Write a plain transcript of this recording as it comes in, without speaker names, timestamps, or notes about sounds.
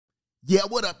Yeah,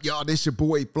 what up, y'all? This your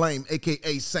boy Flame,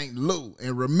 a.k.a. St. Lou.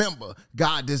 And remember,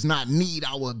 God does not need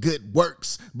our good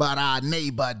works, but our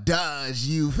neighbor does.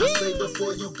 You say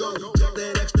before you go, check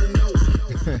that extra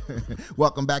note.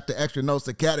 Welcome back to Extra Notes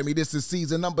Academy. This is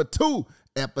season number 2,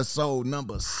 episode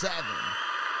number 7.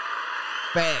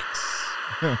 Facts.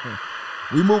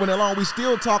 We moving along. We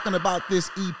still talking about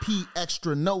this EP,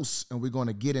 Extra Notes, and we're going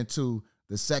to get into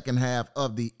the second half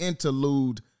of the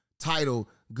interlude titled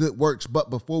Good Works.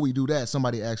 But before we do that,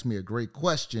 somebody asked me a great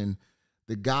question.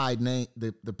 The guy name,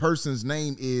 the person's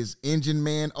name is Engine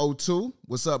Man 02.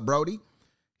 What's up, Brody?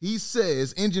 He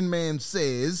says, Engine Man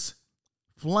says,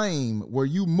 Flame, were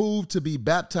you moved to be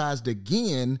baptized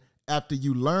again after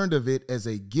you learned of it as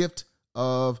a gift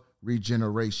of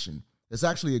regeneration? It's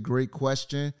actually a great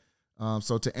question.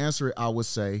 So to answer it, I would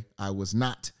say I was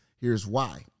not. Here's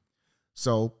why.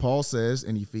 So Paul says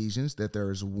in Ephesians that there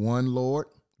is one Lord,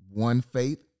 one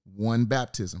faith, one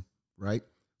baptism, right?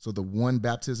 So the one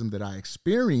baptism that I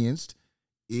experienced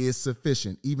is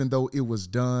sufficient, even though it was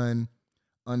done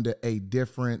under a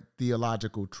different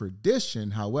theological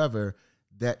tradition. However,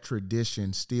 that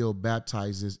tradition still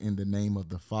baptizes in the name of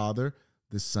the Father,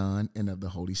 the Son, and of the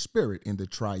Holy Spirit in the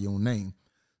triune name.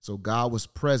 So God was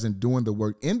present doing the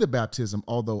work in the baptism,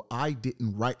 although I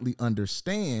didn't rightly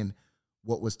understand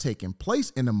what was taking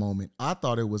place in the moment. I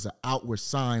thought it was an outward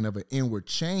sign of an inward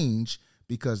change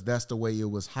because that's the way it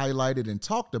was highlighted and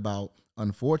talked about,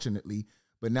 unfortunately.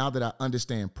 But now that I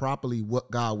understand properly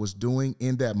what God was doing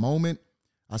in that moment,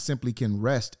 I simply can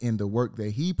rest in the work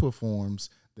that he performs,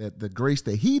 that the grace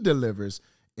that he delivers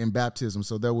in baptism.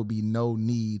 So there will be no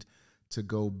need to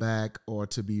go back or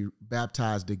to be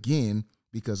baptized again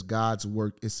because God's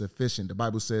work is sufficient. The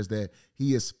Bible says that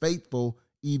he is faithful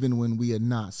even when we are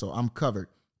not. So I'm covered.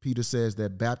 Peter says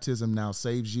that baptism now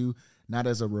saves you, not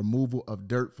as a removal of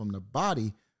dirt from the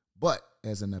body, but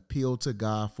as an appeal to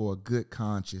God for a good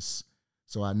conscience.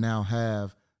 So I now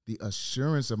have the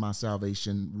assurance of my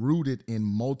salvation rooted in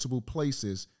multiple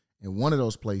places. And one of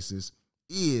those places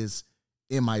is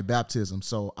in my baptism.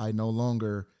 So I no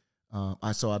longer, I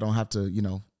don't have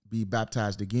to, be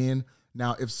baptized again.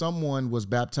 Now, if someone was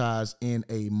baptized in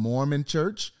a Mormon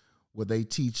church where they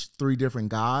teach 3 different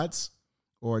gods,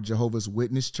 or a Jehovah's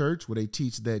Witness church where they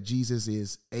teach that Jesus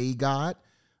is a God,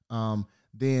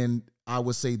 then I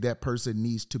would say that person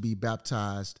needs to be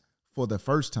baptized for the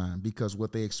first time because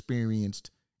what they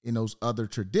experienced in those other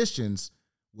traditions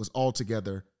was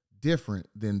altogether different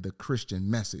than the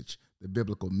Christian message, the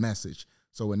biblical message.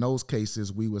 So in those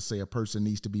cases, we would say a person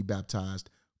needs to be baptized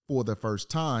for the first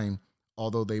time,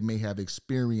 although they may have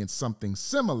experienced something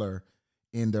similar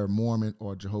in their Mormon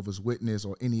or Jehovah's Witness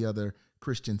or any other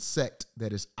Christian sect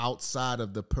that is outside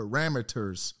of the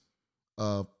parameters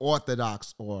of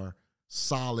orthodox or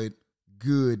solid,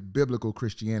 good biblical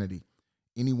Christianity.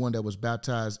 Anyone that was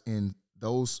baptized in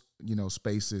those,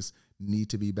 spaces need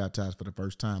to be baptized for the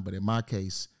first time. But in my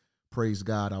case, praise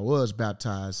God, I was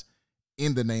baptized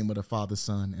in the name of the Father,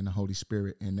 Son, and the Holy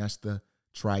Spirit. And that's the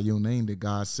triune name that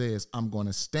God says, I'm going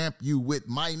to stamp you with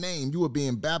my name. You are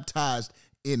being baptized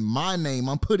in my name.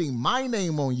 I'm putting my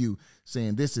name on you,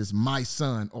 saying this is my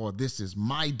son or this is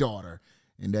my daughter.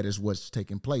 And that is what's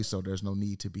taking place. So there's no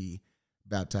need to be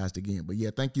baptized again. But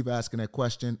yeah, thank you for asking that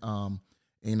question.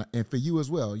 And for you as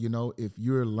well, if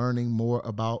you're learning more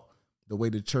about the way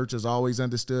the church has always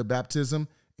understood baptism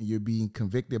and you're being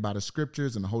convicted by the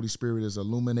scriptures and the Holy Spirit is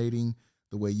illuminating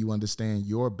the way you understand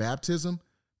your baptism,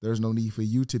 there's no need for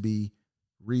you to be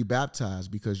rebaptized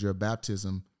because your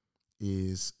baptism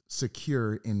is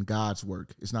secure in God's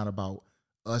work. It's not about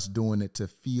us doing it to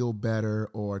feel better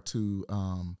or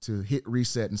to hit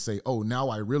reset and say, oh, now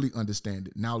I really understand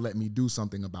it. Now let me do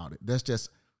something about it. That's just,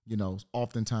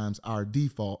 oftentimes our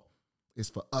default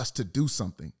is for us to do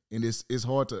something. And it's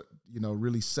hard to,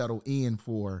 really settle in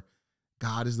for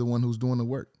God is the one who's doing the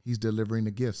work. He's delivering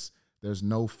the gifts. There's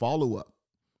no follow-up,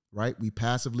 right? We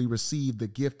passively receive the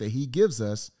gift that he gives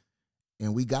us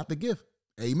and we got the gift.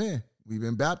 Amen. We've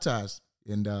been baptized,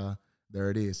 and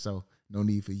there it is. So no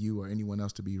need for you or anyone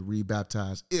else to be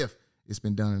rebaptized if it's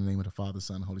been done in the name of the Father,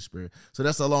 Son, and Holy Spirit. So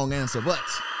that's a long answer, but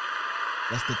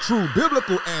that's the true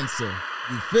biblical answer.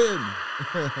 You feel me?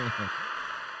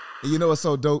 And it's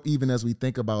so dope, even as we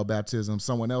think about baptism,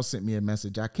 someone else sent me a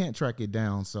message. I can't track it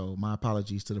down, so my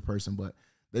apologies to the person, but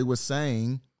they were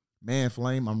saying, man,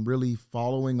 Flame, I'm really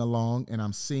following along, and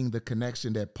I'm seeing the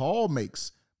connection that Paul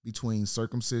makes between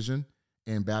circumcision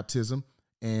and baptism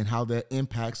and how that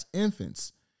impacts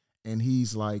infants. And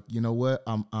he's like, you know what?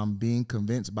 I'm being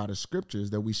convinced by the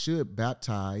scriptures that we should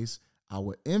baptize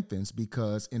our infants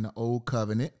because in the old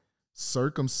covenant,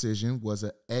 circumcision was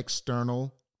an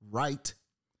external rite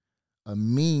a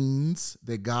means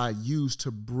that God used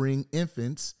to bring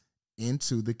infants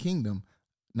into the kingdom.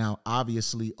 Now,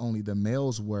 obviously, only the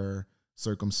males were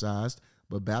circumcised,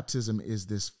 but baptism is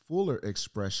this fuller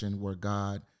expression where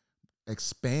God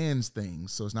expands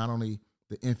things. So it's not only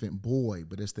the infant boy,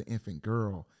 but it's the infant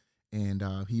girl. And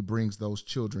he brings those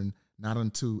children not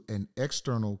unto an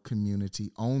external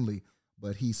community only,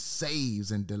 but he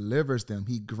saves and delivers them.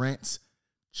 He grants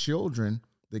children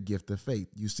the gift of faith.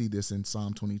 You see this in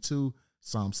Psalm 22,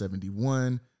 Psalm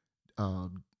 71.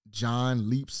 John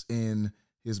leaps in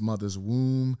his mother's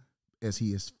womb as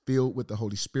he is filled with the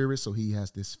Holy Spirit. So he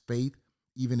has this faith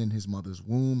even in his mother's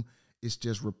womb. It's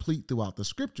just replete throughout the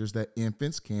scriptures that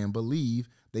infants can believe.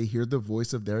 They hear the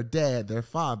voice of their dad, their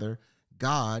father,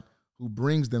 God, who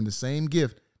brings them the same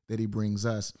gift that he brings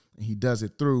us. And he does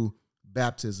it through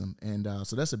baptism. And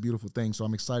so that's a beautiful thing. So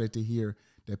I'm excited to hear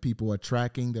that people are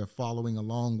tracking, they're following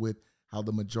along with how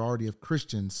the majority of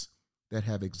Christians that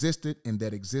have existed and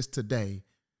that exist today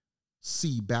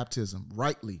see baptism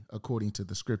rightly according to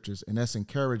the scriptures. And that's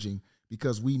encouraging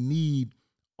because we need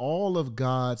all of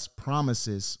God's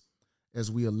promises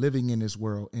as we are living in this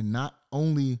world, and not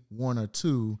only one or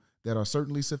two that are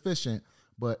certainly sufficient,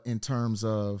 but in terms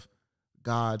of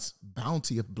God's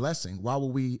bounty of blessing. Why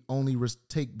will we only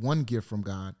take one gift from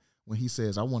God when he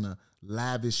says, I want to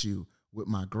lavish you with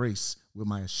my grace, with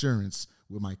my assurance,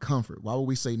 with my comfort? Why would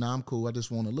we say, nah, I'm cool, I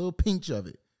just want a little pinch of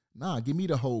it? Nah, give me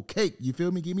the whole cake. You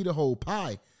feel me? Give me the whole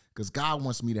pie, because God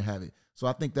wants me to have it. So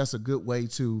I think that's a good way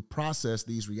to process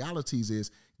these realities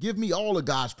is give me all of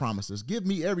God's promises. Give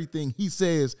me everything he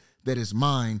says that is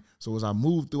mine. So as I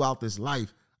move throughout this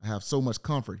life, I have so much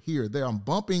comfort here, there. I'm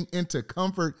bumping into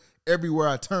comfort everywhere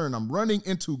I turn. I'm running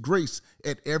into grace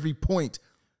at every point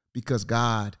because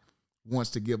God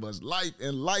wants to give us life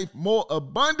and life more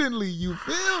abundantly. You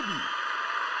feel me?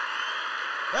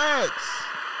 Facts.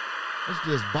 That's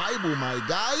just Bible, my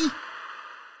guy.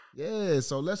 Yeah,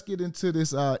 so let's get into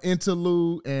this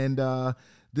interlude. And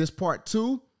this part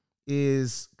 2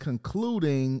 is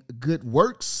concluding good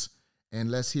works. And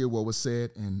let's hear what was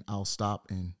said, and I'll stop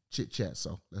and chit chat.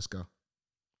 So let's go.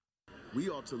 We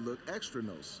ought to look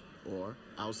extranos, or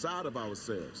outside of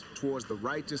ourselves, towards the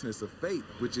righteousness of faith,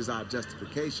 which is our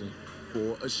justification,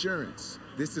 for assurance.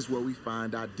 This is where we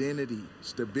find identity,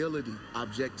 stability,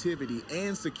 objectivity,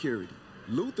 and security.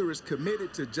 Luther is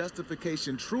committed to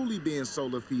justification truly being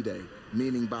sola fide,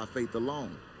 meaning by faith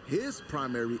alone. His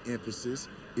primary emphasis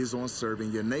is on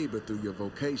serving your neighbor through your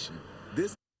vocation.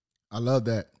 I love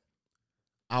that.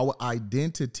 Our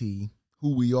identity,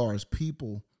 who we are as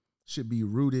people, should be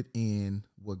rooted in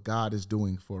what God is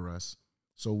doing for us.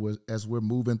 So as we're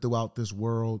moving throughout this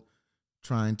world,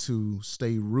 trying to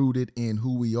stay rooted in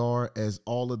who we are, as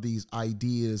all of these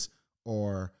ideas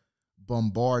are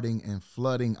bombarding and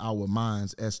flooding our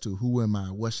minds as to who am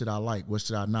I, what should I like, what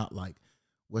should I not like,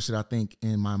 what should I think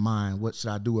in my mind, what should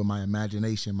I do with my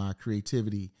imagination, my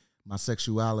creativity, my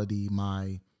sexuality,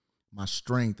 my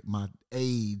strength, my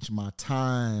age, my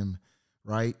time,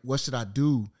 right? What should I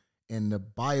do? And the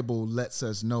Bible lets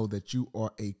us know that you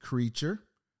are a creature,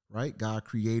 right? God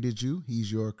created you.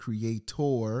 He's your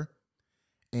creator,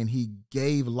 and he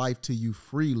gave life to you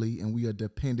freely, and we are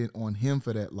dependent on him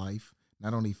for that life,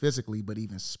 not only physically, but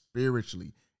even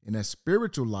spiritually. And that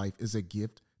spiritual life is a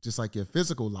gift, just like your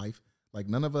physical life. Like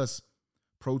none of us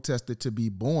protested to be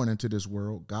born into this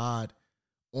world. God,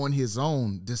 on his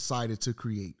own, decided to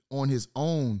create, on his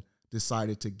own,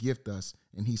 decided to gift us,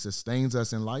 and he sustains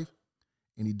us in life.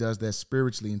 And he does that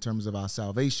spiritually in terms of our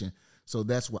salvation. So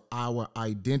that's what our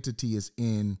identity is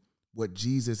in, what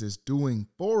Jesus is doing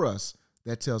for us.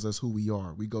 That tells us who we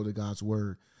are. We go to God's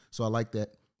word. So I like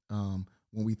that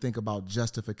when we think about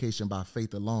justification by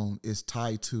faith alone, it's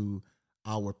tied to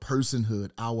our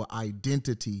personhood, our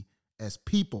identity as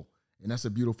people. And that's a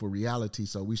beautiful reality.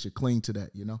 So we should cling to that,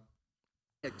 you know?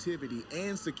 Activity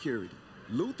and security.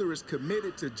 Luther is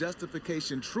committed to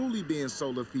justification truly being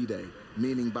sola fide,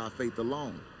 meaning by faith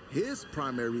alone. His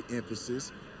primary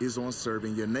emphasis is on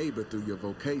serving your neighbor through your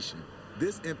vocation.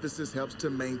 This emphasis helps to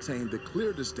maintain the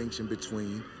clear distinction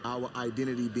between our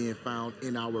identity being found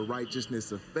in our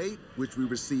righteousness of faith, which we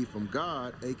receive from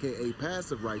God, aka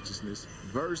passive righteousness,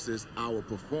 versus our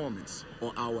performance,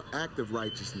 or our active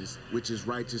righteousness, which is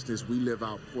righteousness we live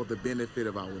out for the benefit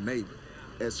of our neighbor.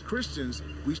 As Christians,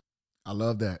 I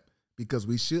love that, because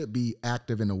we should be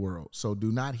active in the world. So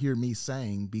do not hear me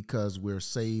saying because we're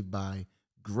saved by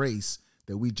grace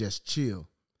that we just chill.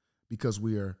 Because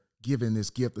we are given this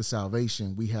gift of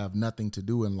salvation, we have nothing to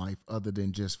do in life other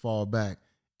than just fall back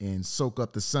and soak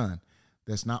up the sun.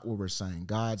 That's not what we're saying.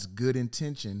 God's good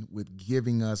intention with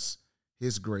giving us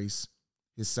his grace,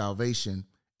 his salvation,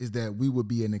 is that we would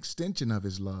be an extension of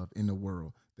his love in the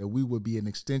world, that we would be an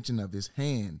extension of his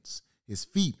hands, his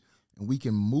feet, and we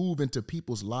can move into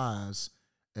people's lives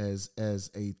as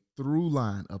a through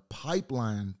line, a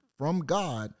pipeline from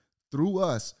God through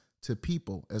us to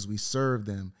people as we serve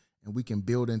them, and we can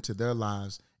build into their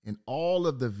lives in all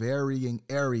of the varying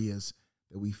areas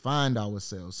that we find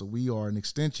ourselves. So we are an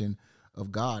extension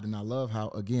of God. And I love how,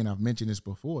 again, I've mentioned this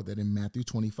before, that in Matthew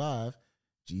 25,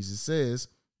 Jesus says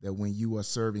that when you are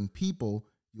serving people,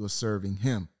 you are serving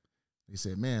him. They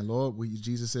said, man, Lord,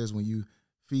 Jesus says, when you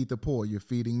feed the poor, you're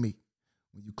feeding me.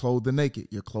 When you clothe the naked,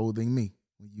 you're clothing me.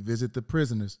 When you visit the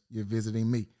prisoners, you're visiting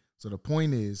me. So the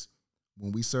point is,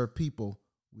 when we serve people,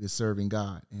 we're serving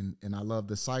God. And I love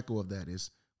the cycle of that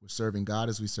is we're serving God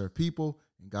as we serve people,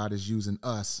 and God is using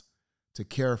us to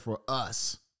care for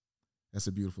us. That's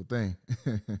a beautiful thing.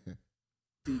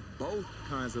 Seek both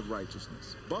kinds of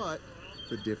righteousness, but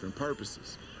for different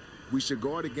purposes. We should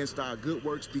guard against our good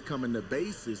works becoming the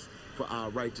basis for our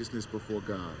righteousness before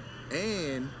God.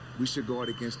 And we should guard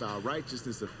against our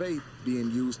righteousness of faith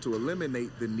being used to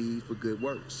eliminate the need for good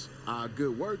works. Our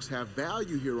good works have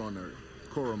value here on earth,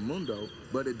 coram mundo,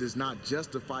 but it does not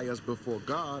justify us before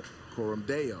God, coram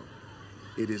deo.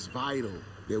 It is vital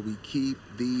that we keep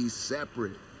these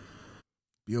separate.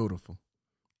 Beautiful.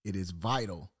 It is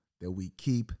vital that we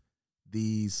keep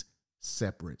these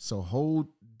separate. So hold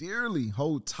dearly,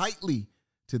 hold tightly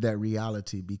to that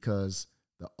reality, because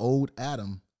the old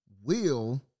Adam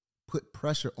will put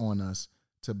pressure on us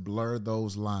to blur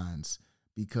those lines,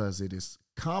 because it is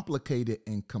complicated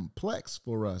and complex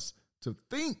for us to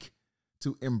think,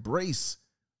 to embrace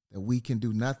that we can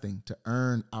do nothing to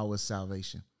earn our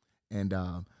salvation. And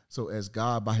so as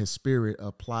God, by his Spirit,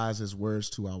 applies his words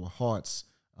to our hearts,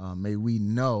 may we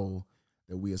know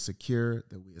that we are secure,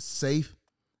 that we are safe,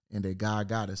 and that God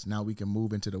got us. Now we can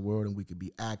move into the world and we can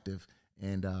be active.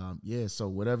 And so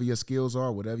whatever your skills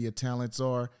are, whatever your talents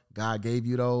are, God gave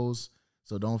you those.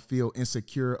 So don't feel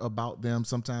insecure about them.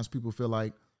 Sometimes people feel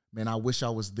like, man, I wish I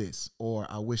was this, or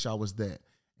I wish I was that.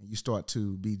 And you start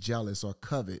to be jealous or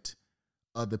covet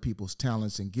other people's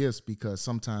talents and gifts, because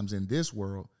sometimes in this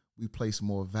world, we place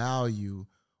more value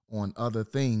on other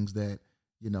things that,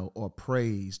 are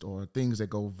praised, or things that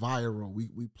go viral.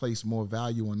 We place more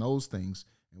value on those things,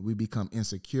 and we become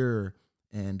insecure.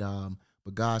 And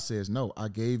but God says, no, I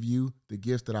gave you the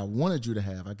gifts that I wanted you to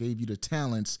have. I gave you the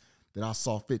talents that I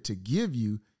saw fit to give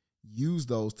you. Use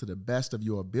those to the best of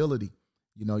your ability.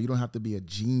 You don't have to be a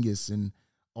genius in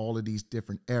all of these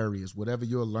different areas. Whatever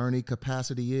your learning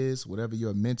capacity is, whatever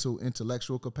your mental,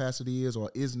 intellectual capacity is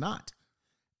or is not.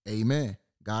 Amen.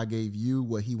 God gave you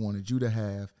what he wanted you to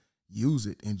have. Use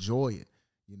it, enjoy it,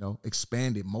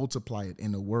 expand it, multiply it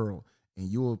in the world. And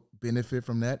you'll benefit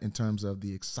from that in terms of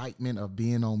the excitement of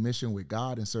being on mission with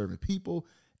God and serving people.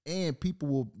 And people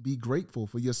will be grateful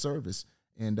for your service.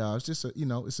 And it's just,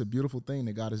 it's a beautiful thing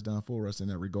that God has done for us in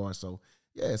that regard. So,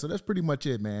 yeah, so that's pretty much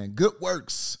it, man. Good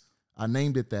works. I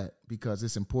named it that because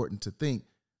it's important to think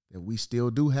that we still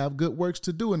do have good works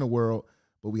to do in the world,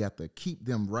 but we have to keep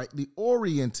them rightly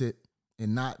oriented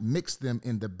and not mix them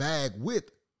in the bag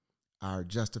with our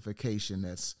justification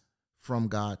that's from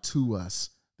God to us,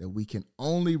 that we can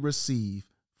only receive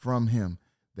from him,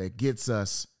 that gets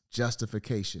us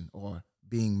justification or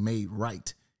being made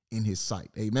right in his sight.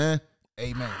 Amen.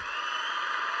 Amen.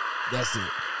 That's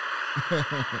it.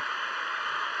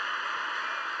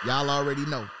 Y'all already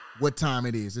know what time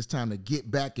it is. It's time to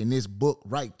get back in this book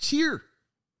right here,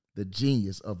 The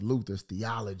Genius of Luther's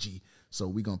Theology. So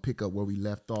we're going to pick up where we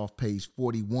left off, page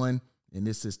 41, and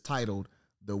this is titled,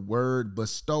 The Word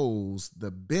Bestows the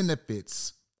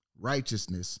Benefits,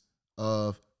 Righteousness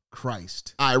of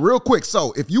Christ. All right, real quick.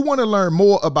 So if you want to learn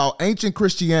more about ancient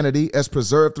Christianity as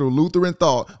preserved through Lutheran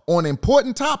thought on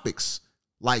important topics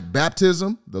like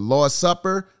baptism, the Lord's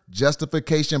Supper,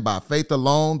 justification by faith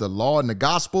alone, the law and the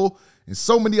gospel, and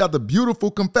so many other beautiful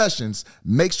confessions,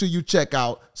 make sure you check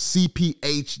out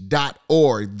cph.org.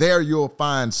 There you'll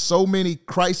find so many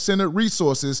Christ-centered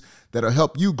resources that'll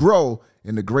help you grow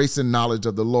in the grace and knowledge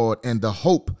of the Lord and the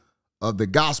hope of the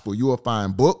gospel. You will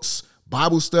find books,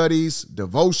 Bible studies,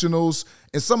 devotionals,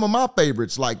 and some of my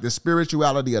favorites like The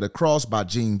Spirituality of the Cross by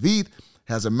Gene Veith,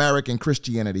 Has American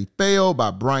Christianity Failed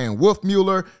by Brian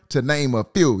Wolfmueller, to name a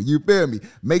few. You feel me?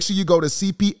 Make sure you go to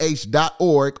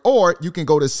cph.org, or you can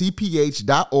go to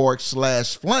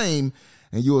cph.org/flame,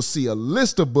 and you will see a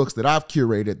list of books that I've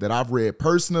curated, that I've read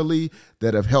personally,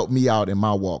 that have helped me out in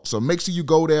my walk. So make sure you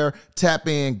go there, tap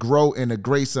in, grow in the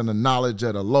grace and the knowledge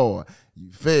of the Lord.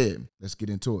 You feel me? Let's get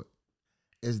into it.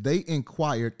 As they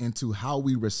inquired into how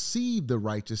we receive the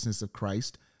righteousness of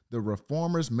Christ, the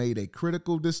reformers made a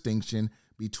critical distinction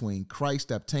between Christ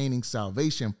obtaining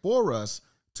salvation for us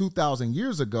 2,000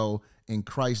 years ago and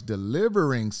Christ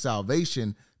delivering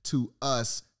salvation to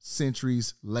us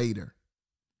centuries later.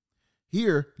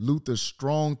 Here, Luther's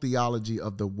strong theology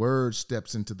of the word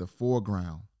steps into the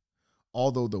foreground.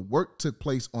 Although the work took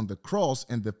place on the cross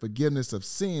and the forgiveness of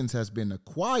sins has been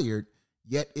acquired,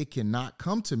 yet it cannot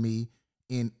come to me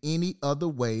in any other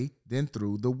way than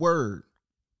through the word.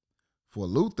 For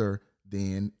Luther,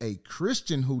 then, a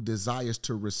Christian who desires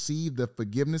to receive the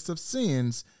forgiveness of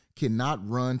sins cannot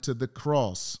run to the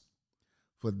cross,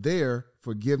 for there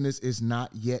forgiveness is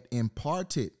not yet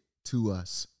imparted to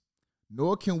us,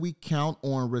 nor can we count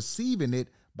on receiving it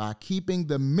by keeping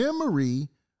the memory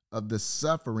of the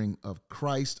suffering of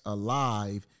Christ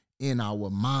alive in our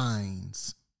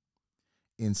minds.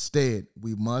 Instead,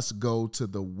 we must go to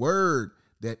the word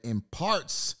that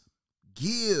imparts,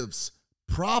 gives,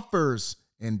 proffers,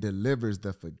 and delivers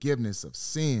the forgiveness of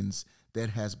sins that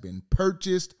has been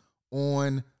purchased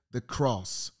on the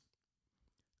cross.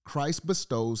 Christ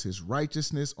bestows his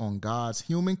righteousness on God's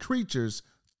human creatures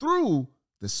through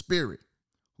the Spirit,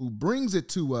 who brings it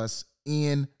to us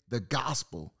in the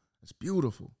gospel. It's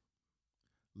beautiful.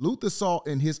 Luther saw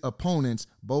in his opponents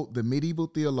both the medieval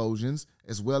theologians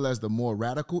as well as the more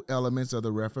radical elements of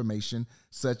the Reformation,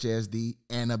 such as the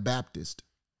Anabaptist,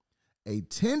 a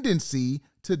tendency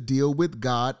to deal with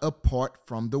God apart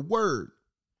from the word.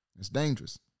 It's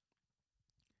dangerous.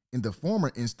 In the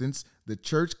former instance, the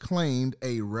church claimed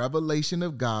a revelation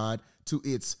of God to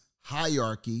its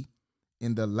hierarchy.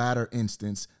 In the latter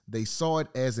instance, they saw it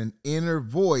as an inner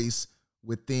voice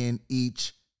within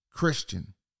each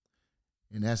Christian.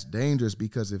 And that's dangerous,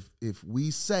 because if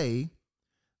we say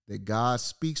that God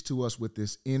speaks to us with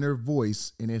this inner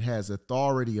voice and it has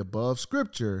authority above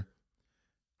Scripture,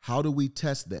 how do we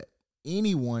test that?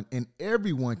 Anyone and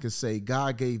everyone can say,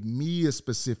 God gave me a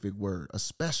specific word, a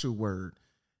special word.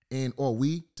 And are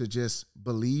we to just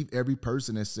believe every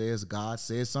person that says God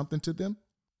says something to them?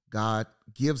 God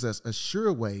gives us a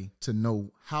sure way to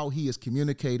know how he is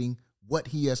communicating, what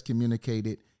he has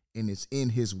communicated, and it's in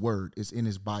his word, it's in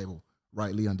his Bible,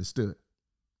 rightly understood.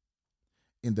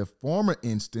 In the former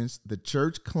instance, the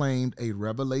church claimed a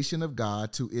revelation of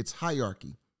God to its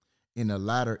hierarchy. In the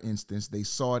latter instance, they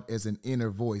saw it as an inner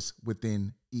voice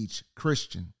within each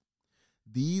Christian.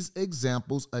 These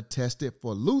examples attested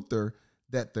for Luther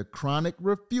that the chronic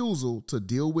refusal to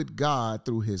deal with God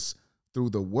through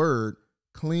the word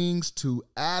clings to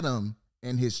Adam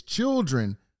and his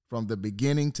children from the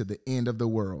beginning to the end of the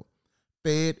world,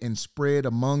 fed and spread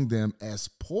among them as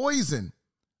poison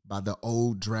by the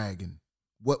old dragon.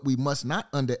 What we must not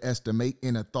underestimate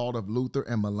in a thought of Luther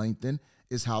and Melanchthon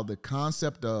is how the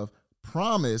concept of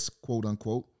promise, quote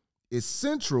unquote, is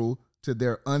central to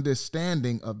their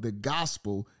understanding of the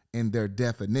gospel and their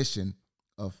definition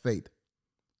of faith.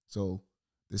 So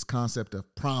this concept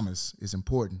of promise is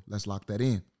important. Let's lock that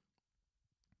in.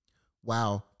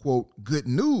 While, quote, good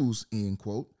news, end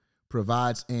quote,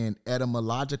 provides an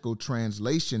etymological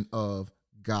translation of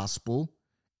gospel,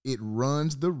 it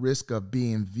runs the risk of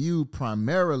being viewed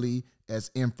primarily as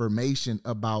information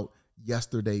about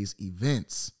yesterday's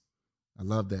events. I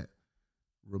love that.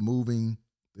 Removing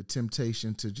the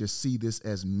temptation to just see this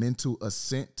as mental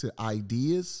assent to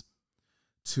ideas,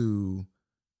 to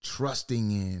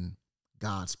trusting in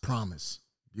God's promise.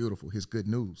 Beautiful, his good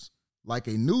news. Like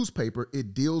a newspaper,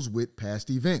 it deals with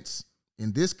past events.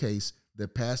 In this case, the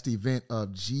past event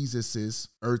of Jesus's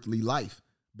earthly life.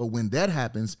 But when that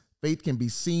happens, faith can be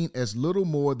seen as little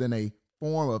more than a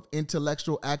form of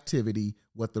intellectual activity,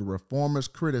 what the reformers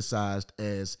criticized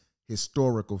as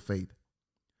historical faith.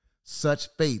 Such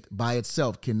faith by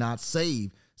itself cannot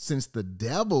save, since the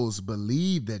devils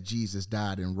believe that Jesus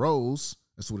died and rose.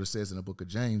 That's what it says in the book of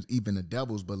James. Even the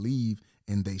devils believe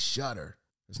and they shudder.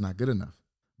 It's not good enough.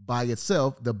 By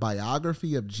itself, the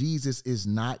biography of Jesus is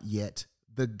not yet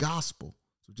the gospel.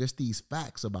 So just these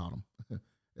facts about him,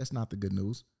 that's not the good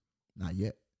news. Not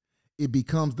yet. It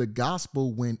becomes the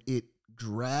gospel when it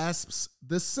grasps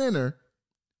the sinner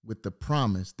with the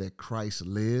promise that Christ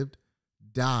lived,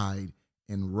 died,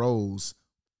 and rose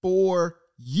for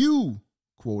you,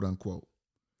 quote unquote,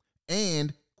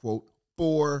 and, quote,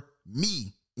 for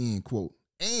me, end quote,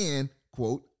 and,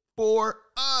 quote, for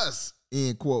us,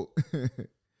 end quote.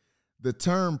 The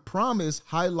term promise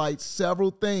highlights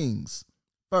several things.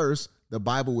 First, the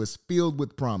Bible is filled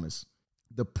with promise.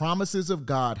 The promises of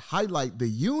God highlight the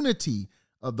unity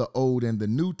of the Old and the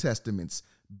New Testaments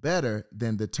better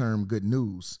than the term good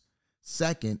news.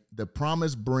 Second, the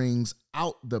promise brings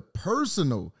out the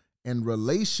personal and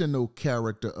relational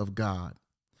character of God.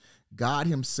 God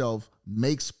himself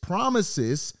makes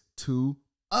promises to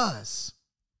us.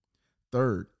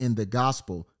 Third, in the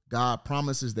gospel, God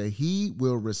promises that he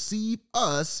will receive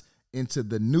us into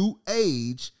the new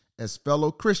age as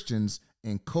fellow Christians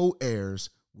and co-heirs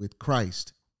with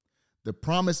Christ. The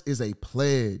promise is a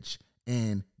pledge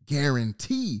and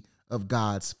guarantee of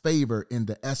God's favor in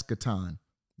the eschaton,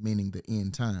 meaning the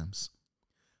end times.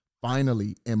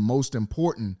 Finally, and most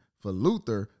important for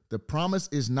Luther, the promise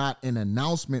is not an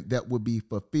announcement that will be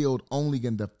fulfilled only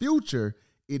in the future.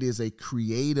 It is a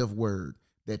creative word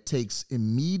that takes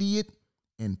immediate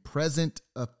and present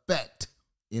effect.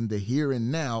 In the here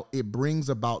and now, it brings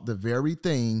about the very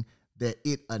thing that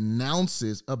it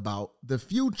announces about the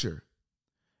future.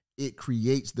 It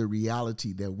creates the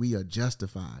reality that we are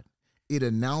justified. It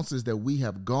announces that we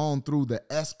have gone through the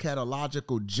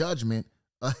eschatological judgment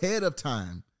ahead of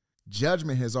time.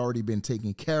 Judgment has already been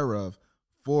taken care of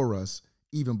for us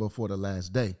even before the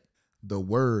last day. The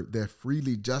word that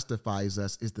freely justifies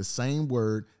us is the same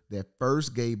word that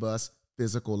first gave us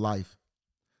physical life.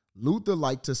 Luther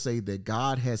liked to say that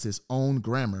God has his own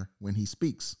grammar when he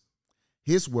speaks.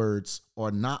 His words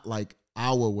are not like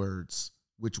our words,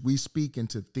 which we speak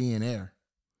into thin air.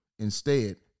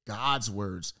 Instead, God's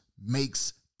words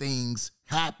makes things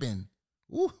happen.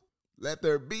 Ooh, let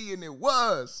there be, and it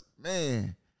was.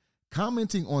 Man.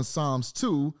 Commenting on Psalms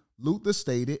 2, Luther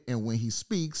stated, and when he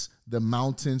speaks, the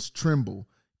mountains tremble,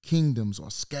 kingdoms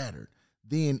are scattered.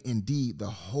 Then indeed the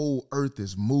whole earth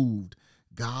is moved.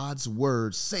 God's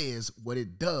word says what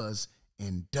it does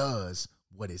and does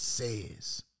what it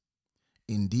says.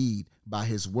 Indeed, by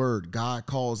his word, God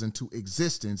calls into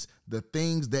existence the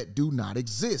things that do not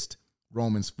exist.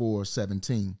 Romans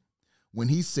 4:17. When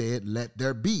he said, let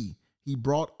there be, he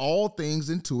brought all things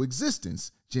into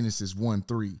existence. Genesis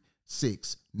 1:3,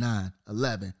 6, 9,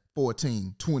 11,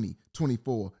 14, 20,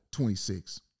 24,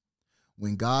 26.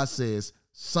 When God says,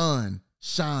 sun,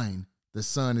 shine, the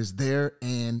sun is there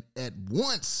and at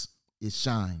once it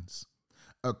shines.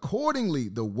 Accordingly,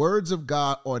 the words of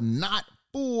God are not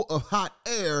full of hot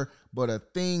air, but are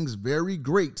things very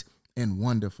great and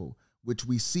wonderful, which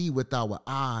we see with our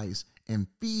eyes and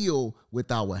feel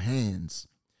with our hands.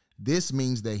 This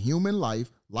means that human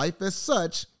life as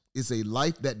such, is a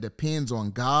life that depends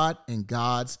on God and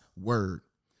God's word.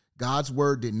 God's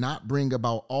word did not bring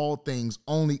about all things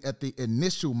only at the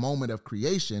initial moment of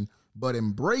creation, but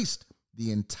embraced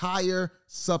the entire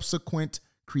subsequent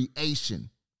creation.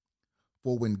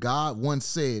 For when God once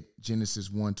said, Genesis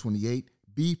 1:28,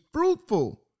 be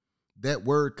fruitful, that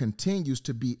word continues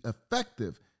to be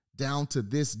effective down to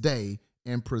this day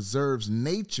and preserves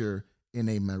nature in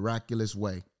a miraculous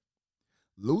way.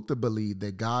 Luther believed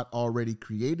that God already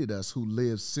created us who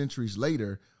live centuries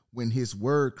later when his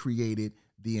word created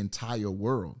the entire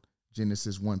world.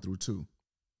 Genesis 1-2.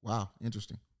 Wow,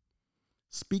 interesting.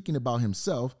 Speaking about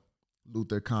himself,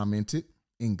 Luther commented,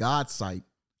 in God's sight,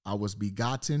 I was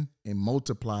begotten and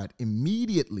multiplied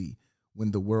immediately when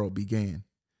the world began,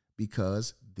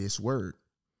 because this word.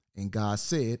 And God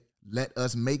said, let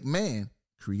us make man,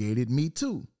 created me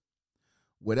too.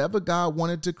 Whatever God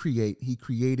wanted to create, he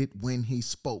created when he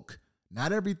spoke.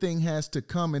 Not everything has to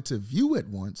come into view at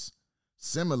once.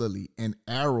 Similarly, an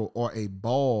arrow or a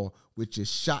ball which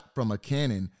is shot from a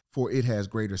cannon, for it has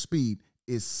greater speed,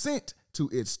 is sent to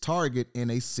its target in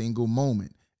a single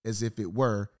moment, as if it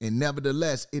were, and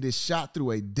nevertheless it is shot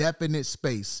through a definite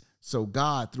space. So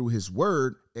God, through his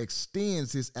word,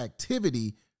 extends his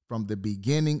activity from the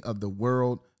beginning of the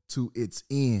world to its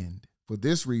end. For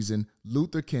this reason,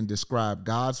 Luther can describe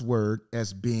God's word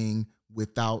as being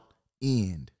without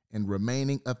end and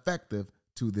remaining effective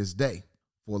to this day.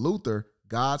 For Luther,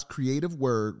 God's creative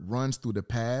word runs through the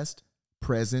past,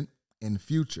 present, and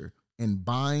future and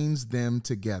binds them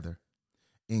together.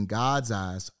 In God's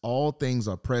eyes, all things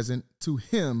are present to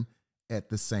him at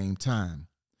the same time.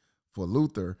 For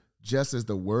Luther, just as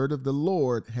the word of the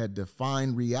Lord had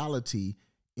defined reality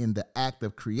in the act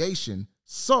of creation,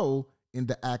 so in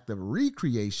the act of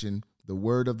recreation, the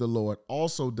word of the Lord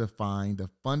also defined the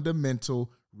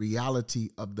fundamental reality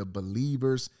of the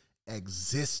believer's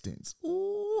existence.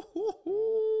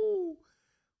 Ooh,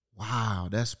 wow,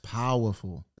 that's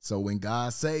powerful. So when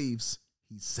God saves,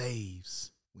 he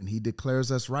saves. When he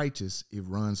declares us righteous, it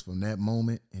runs from that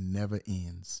moment and never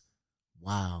ends.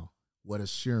 Wow, what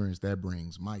assurance that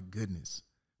brings. My goodness.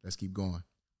 Let's keep going.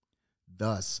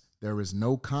 Thus, there is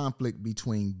no conflict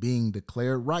between being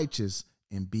declared righteous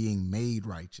and being made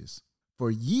righteous. For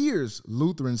years,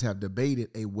 Lutherans have debated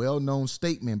a well-known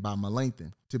statement by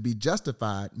Melanchthon. To be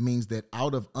justified means that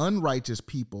out of unrighteous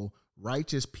people,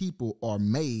 righteous people are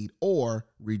made or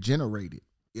regenerated.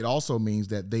 It also means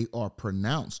that they are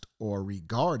pronounced or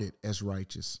regarded as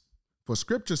righteous. For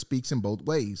Scripture speaks in both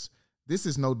ways. This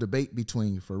is no debate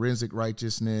between forensic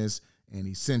righteousness and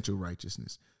essential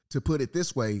righteousness. To put it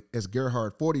this way, as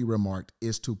Gerhard Forde remarked,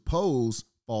 is to pose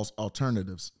false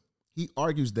alternatives. He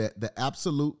argues that the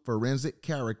absolute forensic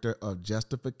character of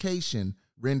justification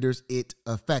renders it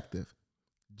effective.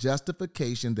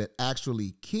 Justification that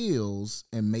actually kills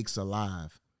and makes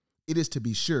alive. It is, to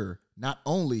be sure, not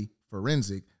only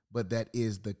forensic, but that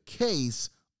is the case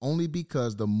only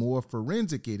because the more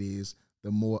forensic it is,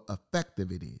 the more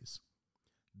effective it is.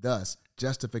 Thus,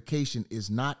 justification is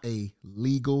not a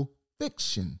legal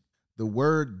fiction. The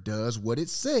word does what it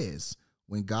says.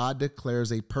 When God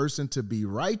declares a person to be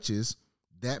righteous,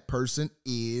 that person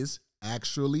is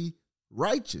actually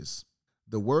righteous.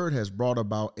 The word has brought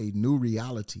about a new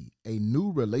reality. A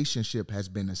new relationship has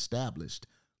been established.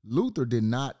 Luther did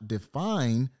not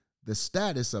define the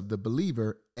status of the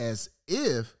believer as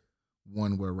if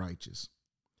one were righteous.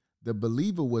 The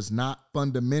believer was not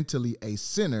fundamentally a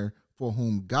sinner for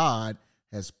whom God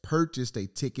has purchased a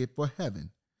ticket for heaven,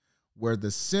 where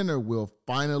the sinner will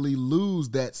finally lose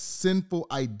that sinful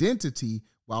identity,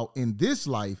 while in this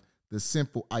life, the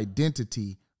sinful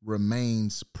identity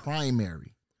remains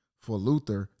primary. For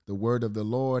Luther, the word of the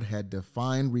Lord had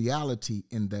defined reality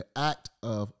in the act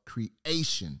of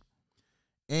creation.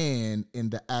 And in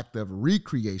the act of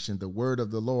recreation, the word of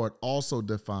the Lord also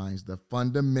defines the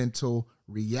fundamental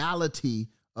reality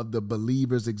of the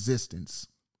believer's existence.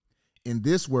 In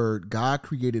this word, God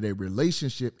created a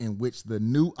relationship in which the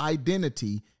new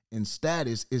identity and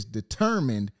status is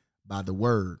determined by the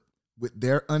word. With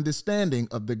their understanding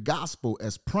of the gospel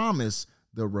as promised,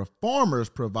 the reformers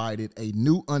provided a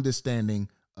new understanding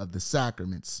of the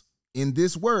sacraments. In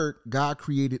this word, God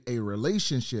created a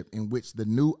relationship in which the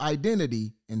new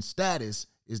identity and status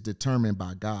is determined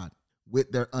by God.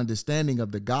 With their understanding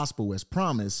of the gospel as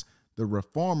promised, the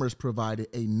reformers provided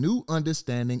a new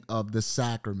understanding of the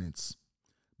sacraments.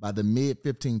 By the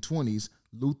mid-1520s,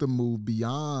 Luther moved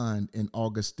beyond an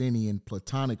Augustinian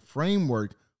Platonic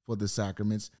framework for the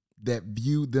sacraments that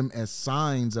viewed them as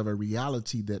signs of a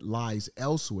reality that lies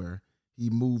elsewhere. He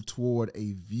moved toward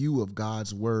a view of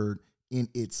God's word in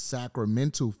its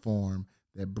sacramental form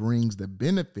that brings the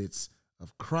benefits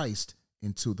of Christ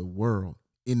into the world.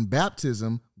 In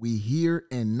baptism, we here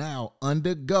and now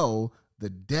undergo the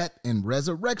death and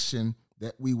resurrection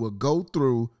that we will go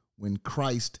through when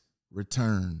Christ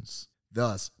returns.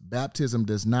 Thus, baptism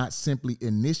does not simply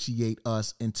initiate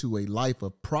us into a life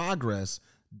of progress,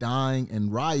 dying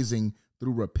and rising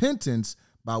through repentance,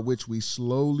 by which we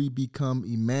slowly become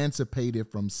emancipated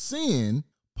from sin.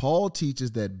 Paul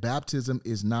teaches that baptism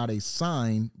is not a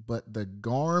sign, but the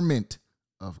garment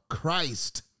of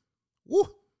Christ. Woo!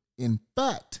 In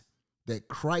fact, that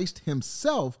Christ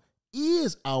himself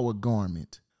is our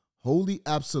garment. Holy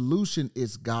absolution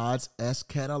is God's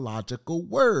eschatological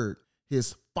word,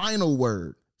 his final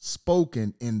word,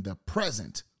 spoken in the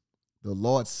present. The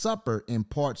Lord's Supper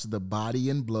imparts the body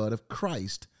and blood of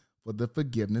Christ for the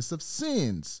forgiveness of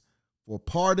sins, for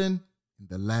pardon in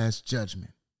the last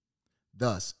judgment.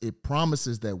 Thus, it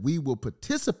promises that we will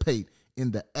participate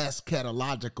in the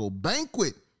eschatological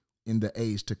banquet in the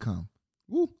age to come.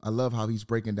 Woo, I love how he's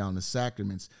breaking down the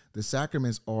sacraments. The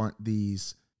sacraments aren't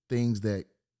these things that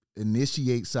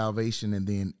initiate salvation, and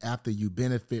then after you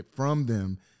benefit from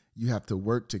them, you have to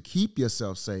work to keep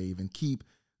yourself saved and keep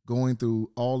going through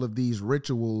all of these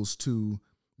rituals to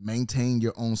maintain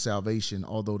your own salvation.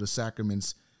 Although the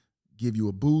sacraments give you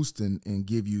a boost and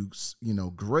give you,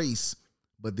 grace,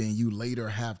 but then you later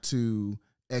have to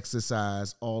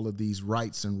exercise all of these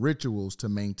rites and rituals to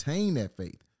maintain that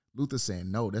faith. Luther's saying,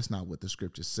 no, that's not what the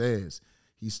scripture says.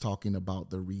 He's talking about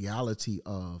the reality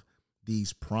of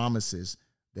these promises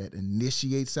that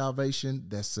initiate salvation,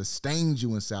 that sustains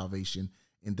you in salvation,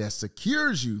 and that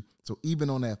secures you. So even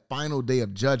on that final day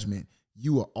of judgment,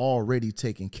 you are already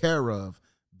taken care of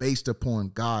based upon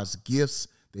God's gifts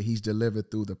that he's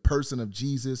delivered through the person of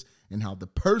Jesus, and how the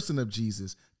person of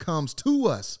Jesus comes to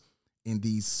us in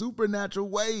these supernatural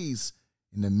ways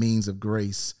in the means of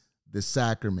grace, the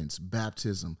sacraments,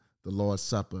 baptism, the Lord's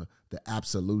Supper, the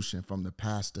absolution from the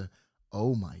pastor.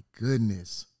 Oh my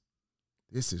goodness.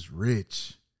 This is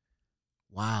rich.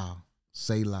 Wow.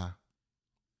 Selah.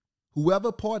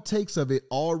 Whoever partakes of it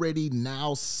already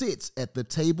now sits at the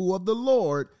table of the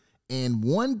Lord, and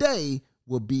one day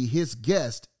will be his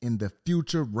guest in the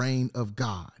future reign of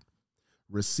God.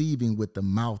 Receiving with the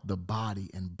mouth the body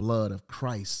and blood of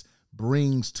Christ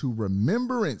brings to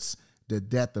remembrance the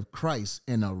death of Christ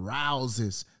and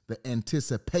arouses the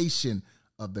anticipation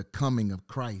of the coming of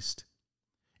Christ.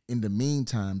 In the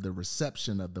meantime, the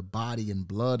reception of the body and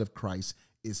blood of Christ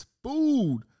is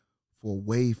food for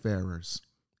wayfarers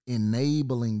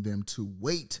enabling them to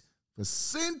wait for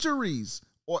centuries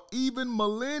or even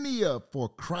millennia for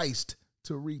Christ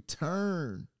to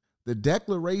return. The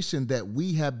declaration that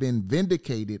we have been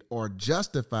vindicated or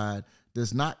justified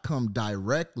does not come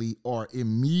directly or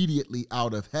immediately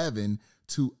out of heaven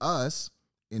to us.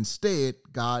 Instead,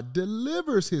 God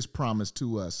delivers his promise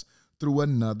to us through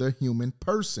another human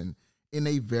person in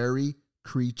a very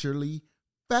creaturely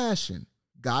fashion.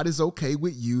 God is okay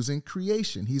with using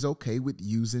creation. He's okay with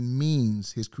using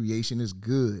means. His creation is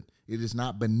good. It is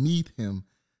not beneath him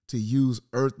to use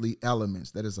earthly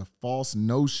elements. That is a false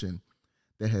notion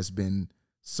that has been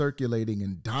circulating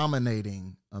and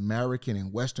dominating American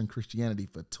and Western Christianity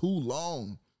for too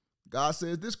long. God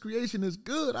says, this creation is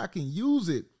good. I can use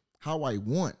it how I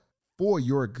want for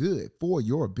your good, for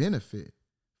your benefit.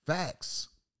 Facts.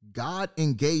 God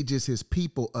engages his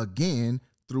people again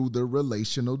through the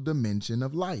relational dimension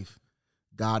of life.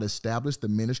 God established the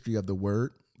ministry of the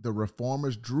word. The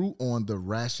reformers drew on the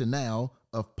rationale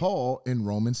of Paul in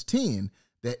Romans 10,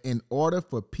 that in order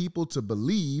for people to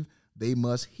believe, they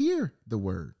must hear the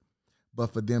word.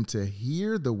 But for them to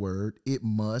hear the word, it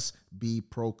must be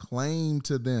proclaimed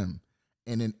to them.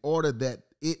 And in order that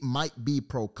it might be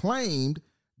proclaimed,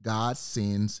 God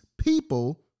sends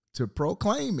people to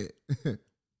proclaim it.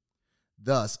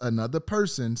 Thus, another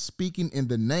person speaking in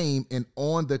the name and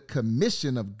on the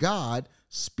commission of God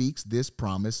speaks this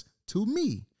promise to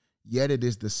me. Yet it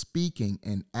is the speaking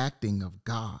and acting of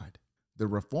God. The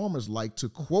reformers like to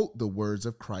quote the words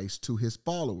of Christ to his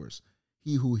followers.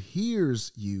 He who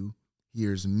hears you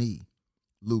hears me.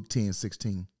 Luke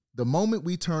 10:16. The moment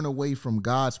we turn away from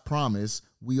God's promise,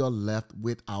 we are left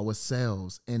with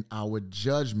ourselves and our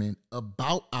judgment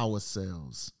about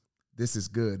ourselves. This is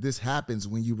good. This happens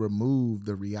when you remove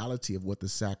the reality of what the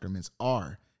sacraments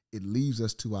are. It leaves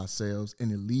us to ourselves,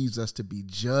 and it leaves us to be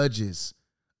judges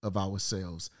of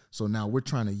ourselves. So now we're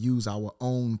trying to use our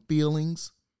own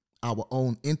feelings, our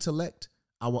own intellect,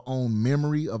 our own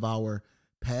memory of our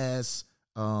past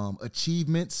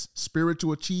achievements,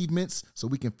 spiritual achievements, so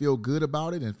we can feel good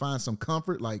about it and find some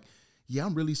comfort. Like, yeah,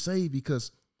 I'm really saved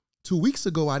because 2 weeks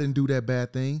ago I didn't do that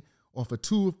bad thing, or for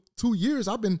two years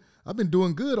I've been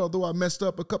doing good, although I messed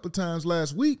up a couple of times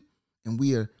last week. And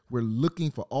we're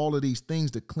looking for all of these things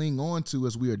to cling on to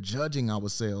as we are judging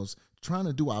ourselves, trying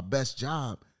to do our best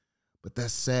job. But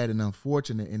that's sad and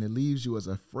unfortunate, and it leaves you as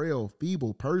a frail,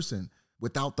 feeble person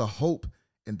without the hope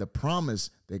and the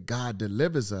promise that God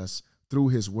delivers us through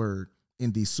his word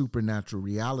in these supernatural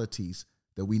realities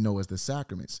that we know as the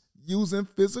sacraments, using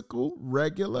physical,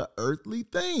 regular, earthly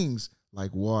things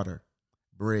like water,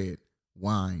 bread,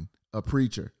 wine, a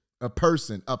preacher, a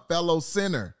person, a fellow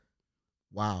sinner.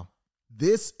 Wow.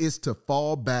 This is to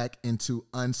fall back into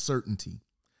uncertainty.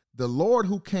 The Lord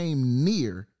who came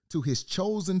near to his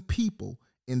chosen people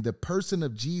in the person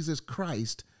of Jesus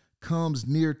Christ comes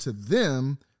near to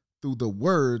them through the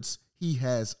words he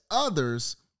has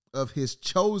others of his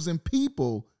chosen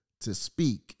people to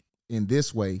speak. In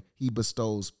this way, he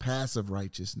bestows passive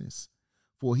righteousness,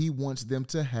 for he wants them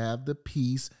to have the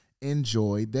peace and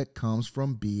joy that comes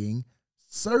from being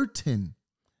certain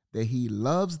that he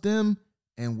loves them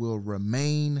and will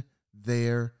remain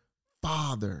their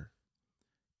Father.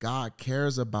 God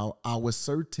cares about our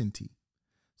certainty.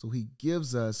 So he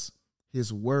gives us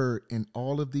his word in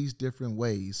all of these different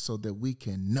ways so that we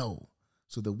can know,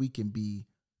 so that we can be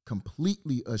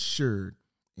completely assured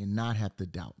and not have to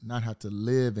doubt, not have to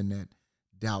live in that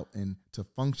doubt, and to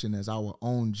function as our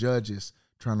own judges,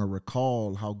 trying to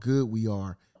recall how good we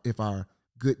are, if our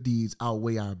good deeds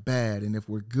outweigh our bad, and if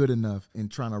we're good enough,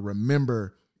 and trying to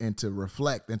remember and to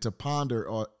reflect and to ponder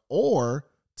or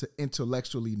to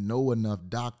intellectually know enough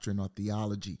doctrine or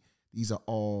theology. These are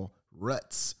all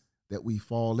ruts that we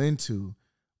fall into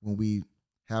when we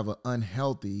have an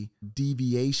unhealthy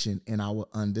deviation in our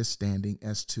understanding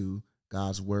as to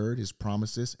God's word, his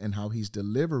promises, and how he's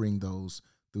delivering those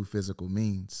through physical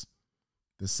means.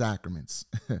 The sacraments,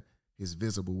 his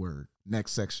visible word.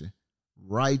 Next section.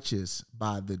 Righteous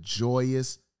by the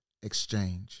joyous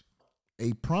exchange.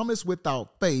 A promise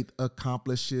without faith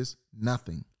accomplishes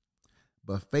nothing,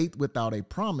 but faith without a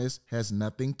promise has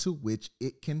nothing to which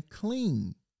it can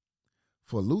cling.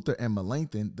 For Luther and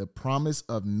Melanchthon, the promise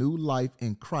of new life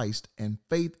in Christ and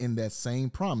faith in that same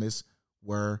promise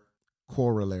were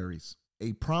corollaries.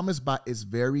 A promise by its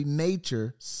very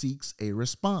nature seeks a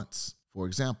response. For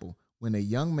example, when a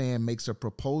young man makes a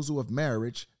proposal of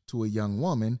marriage to a young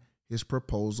woman, his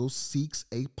proposal seeks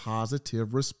a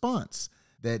positive response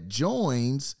that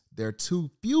joins their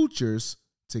two futures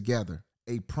together.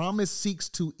 A promise seeks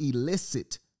to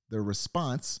elicit the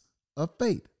response of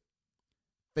faith.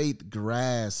 Faith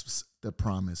grasps the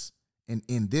promise. And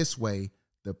in this way,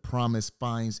 the promise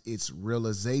finds its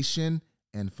realization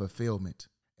and fulfillment.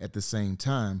 At the same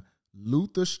time,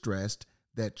 Luther stressed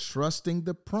that trusting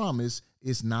the promise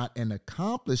is not an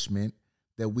accomplishment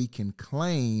that we can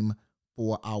claim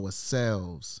for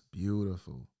ourselves.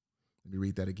 Beautiful. Let me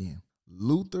read that again.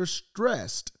 Luther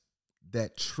stressed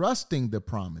that trusting the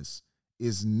promise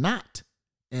is not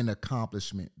an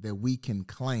accomplishment that we can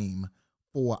claim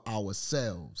for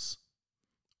ourselves.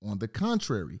 On the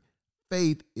contrary,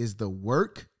 faith is the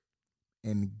work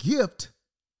and gift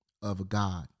of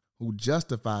God, who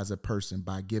justifies a person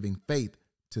by giving faith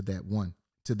to that one.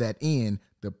 To that end,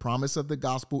 the promise of the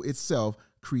gospel itself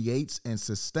creates and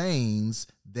sustains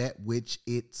that which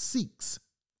it seeks,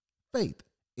 faith.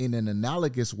 In an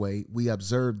analogous way, we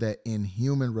observe that in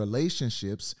human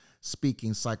relationships,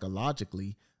 speaking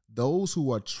psychologically, those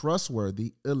who are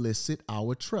trustworthy elicit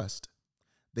our trust.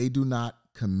 They do not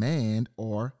command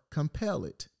or compel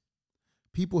it.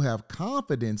 People have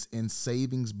confidence in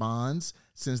savings bonds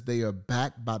since they are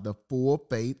backed by the full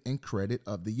faith and credit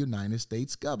of the United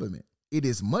States government. It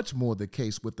is much more the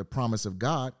case with the promise of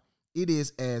God. It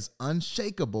is as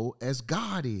unshakable as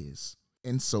God is,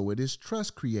 and so it is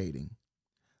trust creating.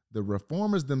 The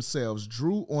reformers themselves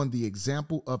drew on the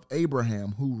example of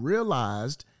Abraham, who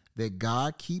realized that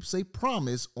God keeps a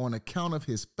promise on account of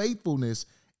his faithfulness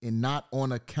and not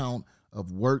on account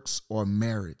of works or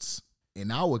merits.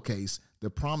 In our case, the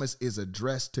promise is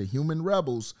addressed to human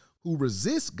rebels who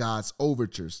resist God's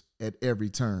overtures at every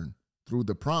turn. Through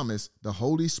the promise, the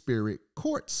Holy Spirit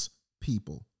courts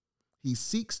people. He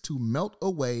seeks to melt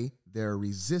away their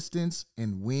resistance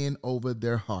and win over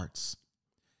their hearts.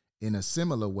 In a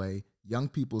similar way, young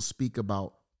people speak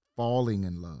about falling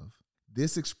in love.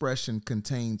 This expression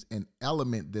contains an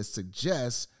element that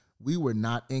suggests we were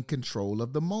not in control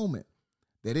of the moment,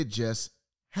 that it just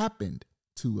happened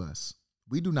to us.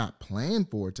 We do not plan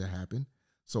for it to happen.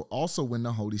 So also when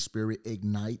the Holy Spirit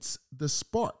ignites the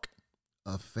spark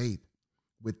of faith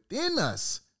within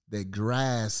us that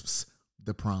grasps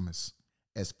the promise.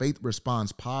 As faith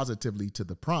responds positively to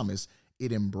the promise,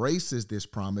 it embraces this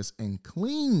promise and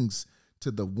clings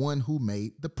to the one who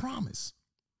made the promise.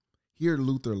 Here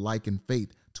Luther likened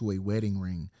faith to a wedding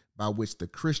ring by which the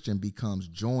Christian becomes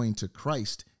joined to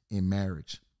Christ in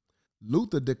marriage.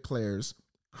 Luther declares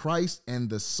Christ and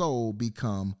the soul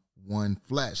become one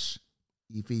flesh.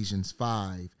 Ephesians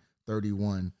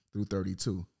 5:31 through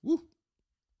 32. Woo.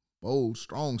 Bold,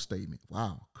 strong statement.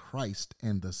 Wow. Christ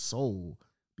and the soul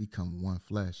become one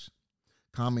flesh.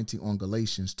 Commenting on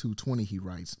Galatians 2:20, he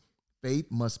writes, faith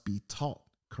must be taught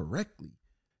correctly,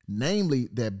 namely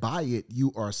that by it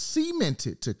you are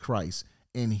cemented to Christ,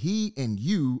 and he and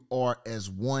you are as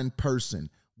one person,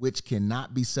 which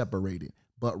cannot be separated,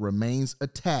 but remains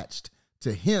attached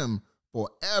to him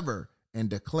forever, and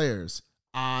declares,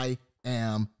 I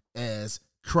am as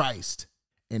Christ.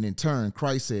 And in turn,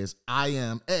 Christ says, I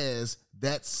am as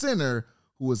that sinner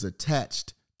who is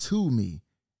attached to me,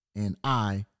 and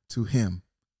I to him.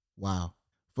 Wow.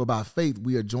 For by faith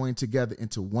we are joined together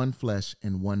into one flesh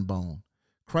and one bone.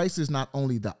 Christ is not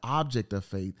only the object of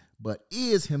faith, but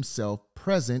is himself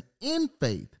present in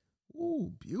faith.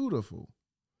 Ooh, beautiful.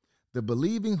 The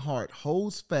believing heart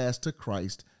holds fast to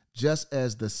Christ just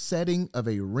as the setting of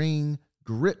a ring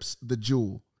grips the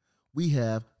jewel. We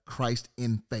have Christ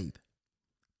in faith.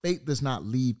 Faith does not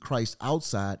leave Christ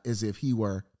outside as if he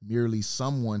were merely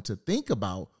someone to think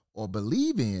about or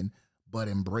believe in, but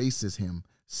embraces him,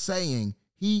 saying,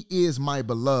 he is my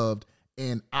beloved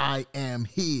and I am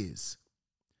his.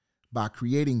 By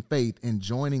creating faith and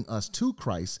joining us to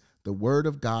Christ, the word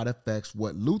of God affects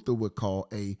what Luther would call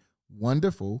a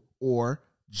wonderful or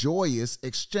joyous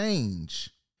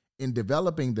exchange. In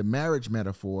developing the marriage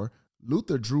metaphor,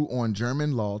 Luther drew on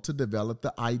German law to develop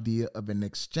the idea of an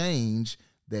exchange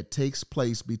that takes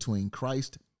place between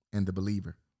Christ and the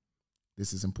believer.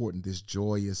 This is important, this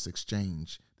joyous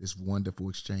exchange, this wonderful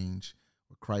exchange,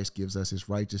 where Christ gives us his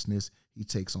righteousness, he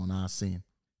takes on our sin.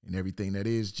 And everything that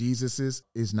is Jesus's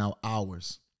is now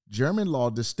ours. German law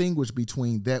distinguished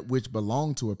between that which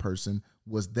belonged to a person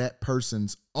was that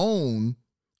person's own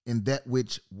and that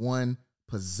which one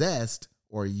possessed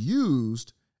or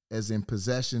used, as in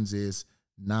possessions is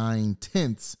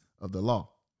 9/10 of the law.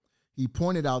 He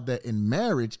pointed out that in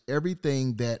marriage,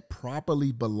 everything that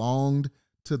properly belonged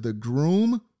to the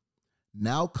groom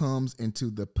now comes into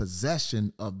the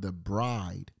possession of the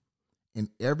bride, and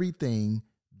everything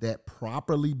that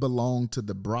properly belonged to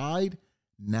the bride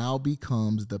now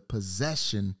becomes the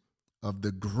possession of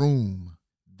the groom.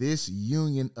 This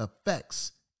union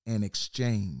affects an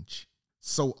exchange.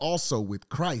 So also with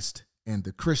Christ and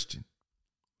the Christian.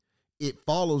 It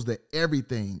follows that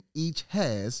everything each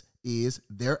has is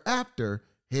thereafter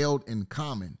held in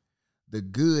common, the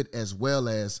good as well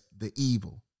as the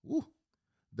evil. Woo.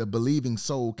 The believing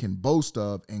soul can boast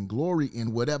of and glory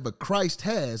in whatever Christ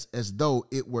has as though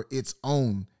it were its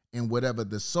own, and whatever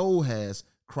the soul has,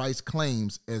 Christ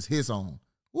claims as his own.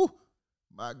 Woo.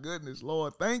 My goodness,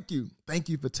 Lord, thank you. Thank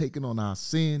you for taking on our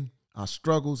sin, our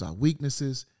struggles, our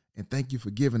weaknesses, and thank you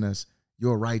for giving us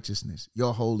your righteousness,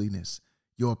 your holiness,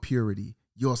 your purity,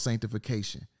 your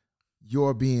sanctification,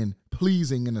 your being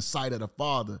pleasing in the sight of the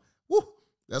Father. Woo.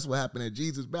 That's what happened at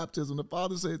Jesus' baptism. The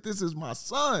Father said, "This is my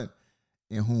Son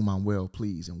in whom I'm well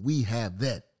pleased." And we have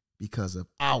that because of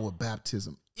our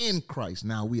baptism in Christ.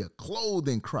 Now we are clothed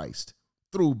in Christ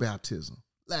through baptism.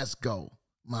 Let's go.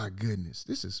 My goodness.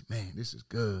 This is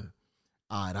good.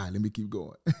 All right, let me keep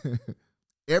going.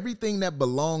 Everything that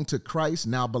belonged to Christ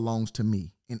now belongs to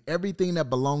me. And everything that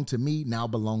belonged to me now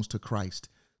belongs to Christ.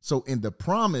 So in the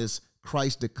promise,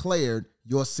 Christ declared,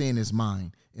 "Your sin is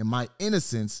mine, and my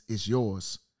innocence is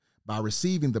yours." By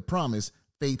receiving the promise,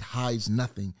 faith hides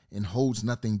nothing and holds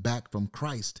nothing back from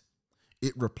Christ.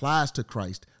 It replies to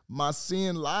Christ, "My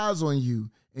sin lies on you,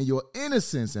 and your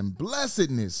innocence and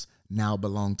blessedness now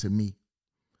belong to me."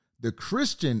 The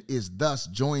Christian is thus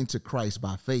joined to Christ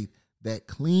by faith that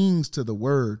clings to the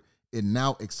word. It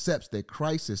now accepts that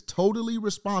Christ is totally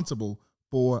responsible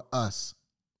for us.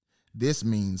 This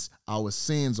means our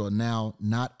sins are now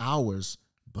not ours,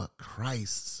 but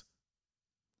Christ's.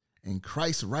 And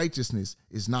Christ's righteousness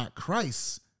is not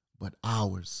Christ's, but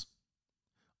ours.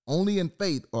 Only in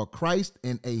faith are Christ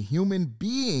and a human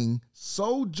being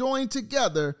so joined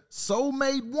together, so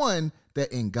made one,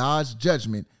 that in God's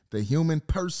judgment, the human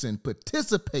person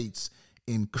participates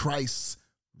in Christ's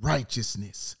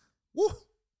righteousness. Woo,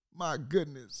 my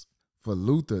goodness. For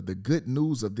Luther, the good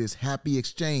news of this happy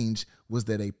exchange was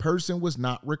that a person was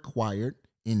not required,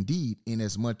 indeed,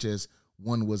 inasmuch as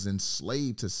one was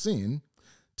enslaved to sin,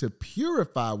 to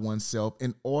purify oneself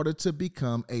in order to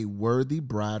become a worthy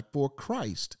bride for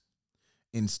Christ.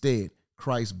 Instead,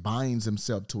 Christ binds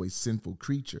himself to a sinful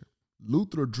creature.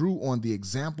 Luther drew on the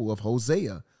example of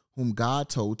Hosea, whom God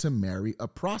told to marry a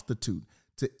prostitute,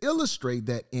 to illustrate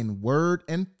that in word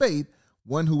and faith,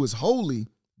 one who is holy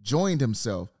joined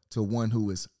himself to one who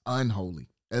is unholy.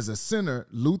 As a sinner,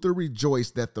 Luther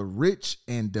rejoiced that the rich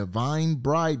and divine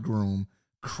bridegroom,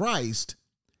 Christ,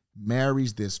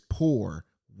 marries this poor,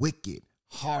 wicked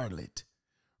harlot,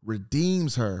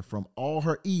 redeems her from all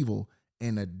her evil,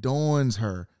 and adorns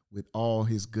her with all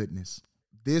his goodness.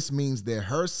 This means that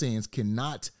her sins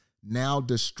cannot now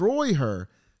destroy her,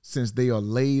 since they are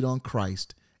laid on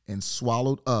Christ and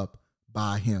swallowed up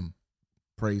by him.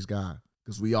 Praise God,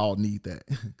 because we all need that,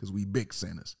 because we big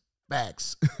sinners.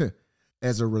 Facts.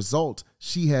 As a result,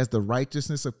 she has the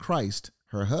righteousness of Christ,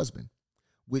 her husband,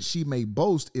 which she may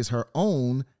boast is her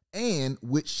own, and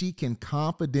which she can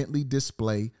confidently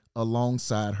display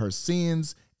alongside her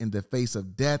sins in the face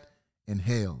of death and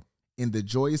hell. In the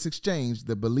joyous exchange,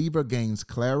 the believer gains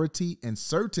clarity and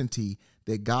certainty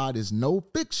that God is no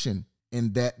fiction,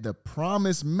 and that the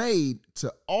promise made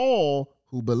to all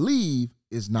who believe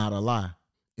is not a lie.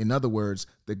 In other words,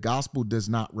 the gospel does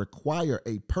not require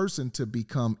a person to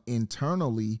become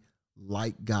internally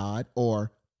like God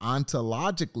or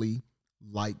ontologically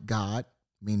like God,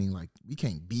 meaning like we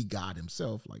can't be God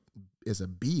himself, like as a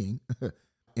being,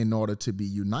 in order to be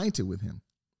united with him.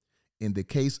 In the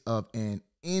case of an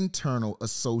internal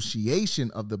association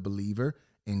of the believer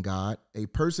in God, a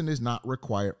person is not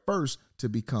required first to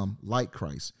become like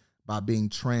Christ by being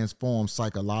transformed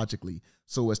psychologically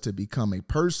so as to become a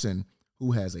person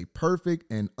who has a perfect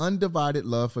and undivided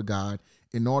love for God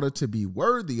in order to be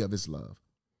worthy of his love.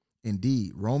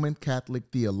 Indeed, Roman Catholic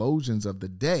theologians of the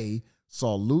day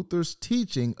saw Luther's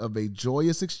teaching of a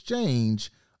joyous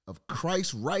exchange of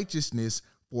Christ's righteousness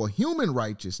for human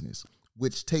righteousness,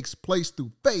 which takes place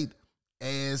through faith,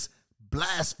 as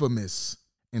blasphemous.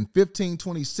 In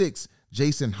 1526,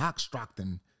 Jason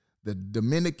Hochstraten, the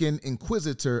Dominican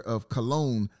Inquisitor of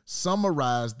Cologne,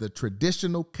 summarized the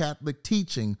traditional Catholic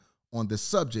teaching on the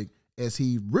subject as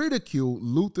he ridiculed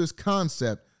Luther's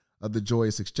concept of the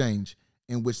joyous exchange,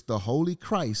 in which the Holy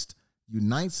Christ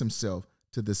unites himself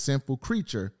to the sinful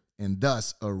creature and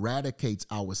thus eradicates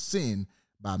our sin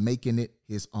by making it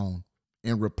his own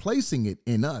and replacing it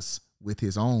in us with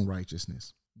his own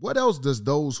righteousness. What else does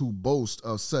those who boast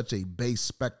of such a base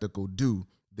spectacle do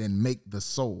than make the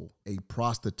soul a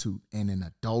prostitute and an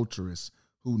adulteress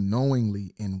who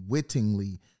knowingly and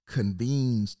wittingly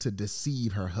convenes to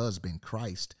deceive her husband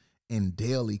Christ, and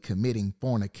daily committing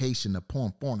fornication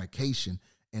upon fornication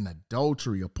and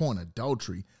adultery upon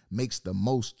adultery makes the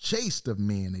most chaste of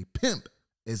men a pimp,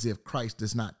 as if Christ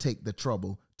does not take the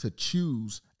trouble to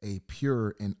choose a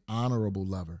pure and honorable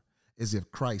lover, as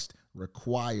if Christ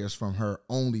requires from her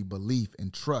only belief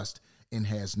and trust and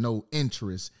has no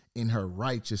interest in her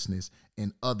righteousness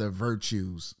and other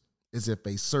virtues, as if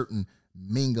a certain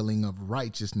mingling of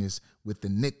righteousness with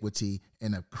iniquity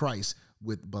and of Christ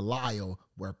with Belial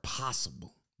were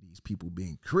possible. These people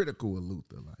being critical of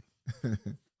Luther, like.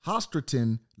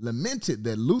 Hosterton lamented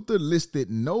that Luther listed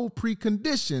no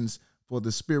preconditions for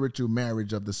the spiritual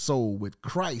marriage of the soul with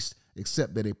Christ,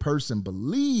 except that a person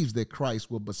believes that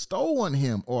Christ will bestow on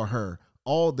him or her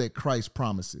all that Christ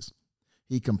promises.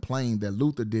 He complained that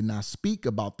Luther did not speak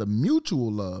about the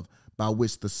mutual love by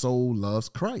which the soul loves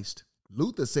Christ.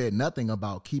 Luther said nothing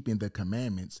about keeping the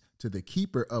commandments, to the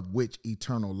keeper of which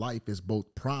eternal life is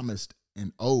both promised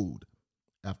and owed.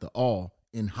 After all,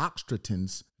 in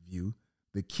Hosterton's view,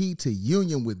 the key to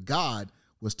union with God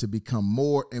was to become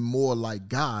more and more like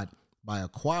God by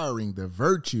acquiring the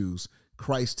virtues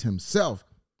Christ himself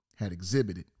had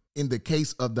exhibited. In the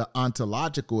case of the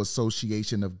ontological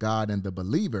association of God and the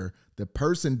believer, the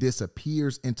person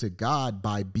disappears into God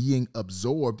by being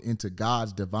absorbed into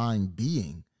God's divine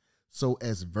being, so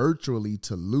as virtually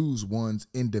to lose one's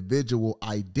individual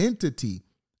identity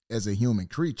as a human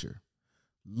creature.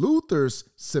 Luther's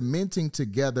cementing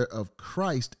together of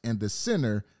Christ and the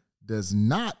sinner does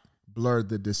not blur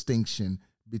the distinction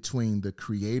between the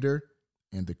creator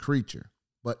and the creature.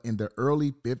 But in the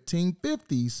early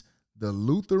 1550s, the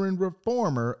Lutheran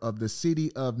reformer of the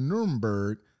city of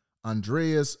Nuremberg,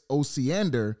 Andreas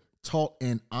Osiander, taught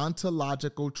an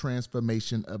ontological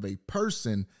transformation of a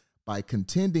person by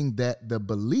contending that the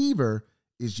believer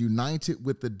is united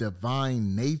with the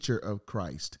divine nature of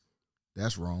Christ.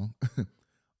 That's wrong.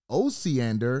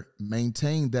 Osiander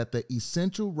maintained that the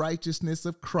essential righteousness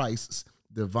of Christ's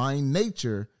divine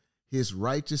nature, his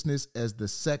righteousness as the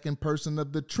second person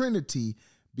of the Trinity,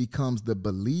 becomes the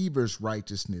believer's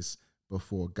righteousness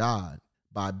before God.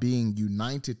 By being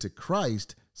united to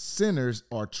Christ, sinners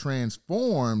are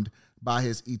transformed by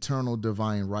his eternal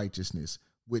divine righteousness,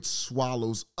 which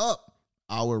swallows up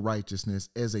our righteousness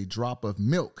as a drop of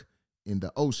milk in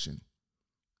the ocean,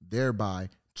 thereby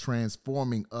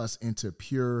transforming us into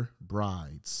pure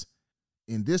brides.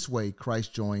 In this way,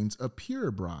 Christ joins a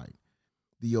pure bride.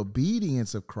 The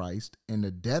obedience of Christ and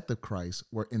the death of Christ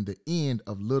were in the end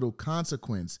of little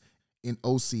consequence in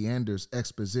Osiander's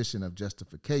exposition of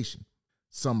justification.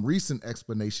 Some recent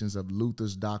explanations of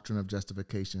Luther's doctrine of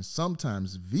justification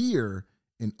sometimes veer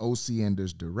in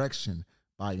Osiander's direction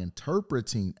by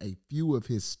interpreting a few of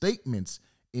his statements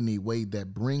in a way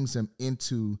that brings him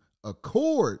into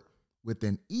accord with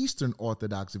an Eastern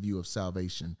Orthodox view of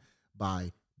salvation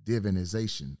by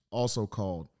divinization, also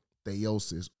called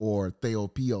theosis or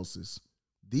theopiosis.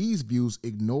 These views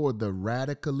ignore the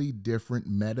radically different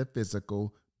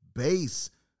metaphysical base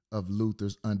of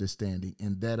Luther's understanding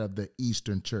and that of the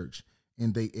Eastern Church,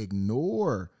 and they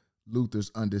ignore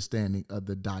Luther's understanding of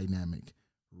the dynamic,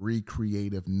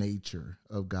 recreative nature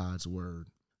of God's word.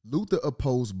 Luther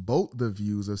opposed both the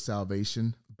views of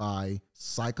salvation by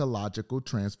psychological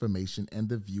transformation and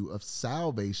the view of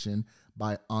salvation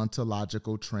by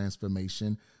ontological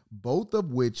transformation, both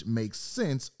of which make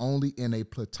sense only in a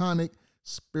Platonic,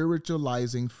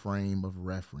 spiritualizing frame of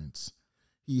reference.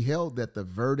 He held that the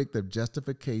verdict of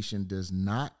justification does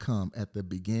not come at the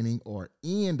beginning or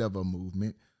end of a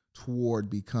movement toward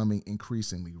becoming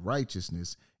increasingly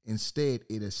righteousness. Instead,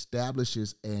 it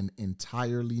establishes an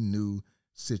entirely new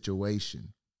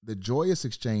situation. The joyous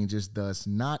exchange is thus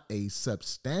not a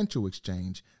substantial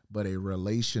exchange, but a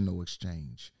relational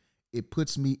exchange. It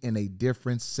puts me in a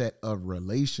different set of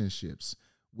relationships,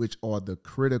 which are the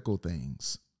critical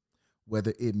things,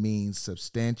 whether it means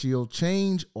substantial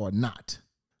change or not.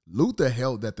 Luther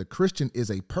held that the Christian is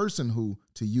a person who,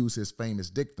 to use his famous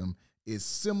dictum, is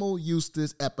simul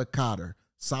justus et peccator,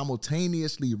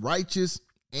 simultaneously righteous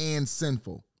and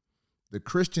sinful. The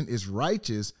Christian is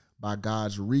righteous by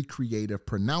God's recreative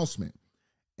pronouncement,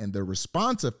 and the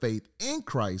response of faith in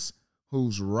Christ,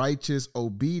 whose righteous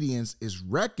obedience is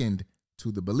reckoned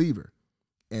to the believer,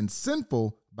 and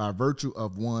sinful by virtue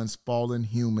of one's fallen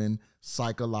human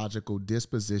psychological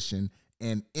disposition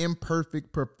and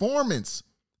imperfect performance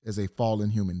as a fallen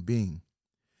human being.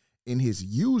 In his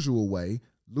usual way,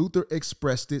 Luther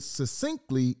expressed it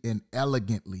succinctly and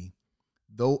elegantly.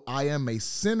 Though I am a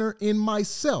sinner in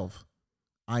myself,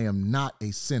 I am not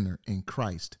a sinner in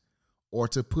Christ. Or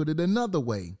to put it another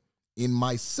way, in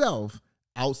myself,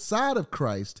 outside of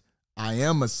Christ, I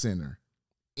am a sinner.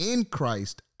 In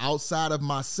Christ, outside of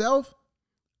myself,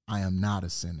 I am not a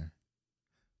sinner.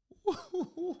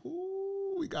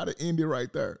 We got to end it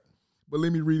right there. But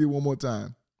let me read it one more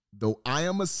time. Though I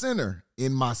am a sinner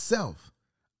in myself,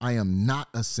 I am not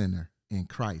a sinner in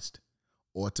Christ.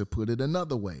 Or to put it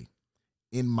another way,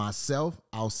 in myself,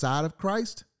 outside of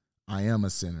Christ, I am a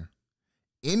sinner.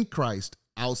 In Christ,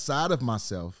 outside of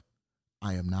myself,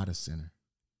 I am not a sinner.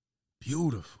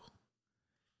 Beautiful.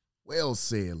 Well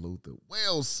said, Luther.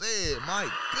 Well said. My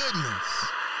goodness.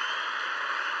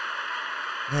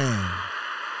 Man.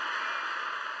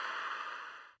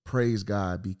 Praise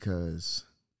God, because,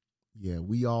 yeah,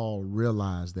 we all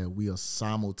realize that we are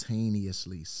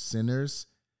simultaneously sinners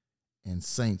and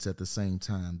saints at the same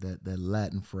time. That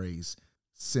Latin phrase,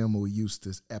 simul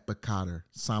justus epicata,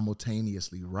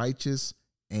 simultaneously righteous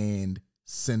and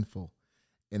sinful.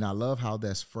 And I love how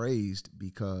that's phrased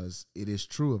because it is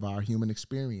true of our human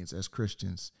experience as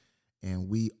Christians. And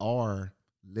we are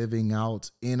living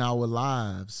out in our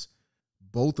lives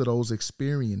both of those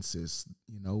experiences.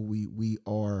 You know, we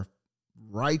are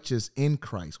righteous in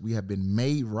Christ. We have been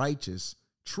made righteous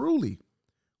truly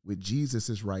with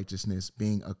Jesus's righteousness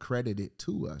being accredited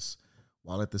to us,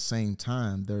 while at the same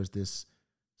time there's this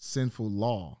sinful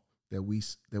law that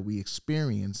we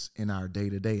experience in our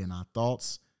day-to-day, in our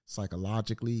thoughts,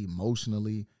 psychologically,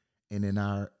 emotionally, and in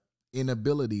our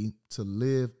inability to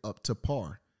live up to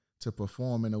par, to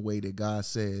perform in a way that God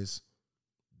says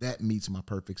that meets my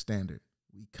perfect standard.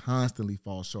 We constantly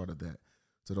fall short of that.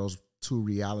 So those two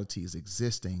realities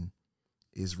existing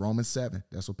is Romans 7.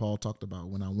 That's what Paul talked about.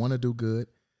 When I want to do good,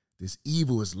 this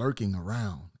evil is lurking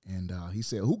around. And he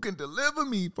said, who can deliver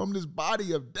me from this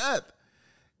body of death?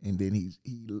 And then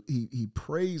he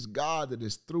praised God that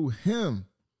it's through him,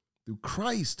 through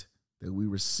Christ, that we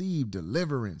receive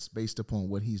deliverance based upon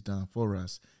what he's done for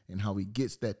us and how he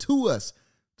gets that to us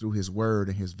through his word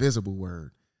and his visible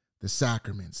word, the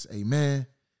sacraments. Amen.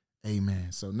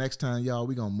 Amen. So next time, y'all,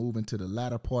 we're going to move into the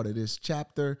latter part of this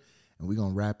chapter and we're going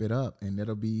to wrap it up. And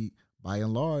that'll be, by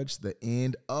and large, the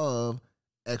end of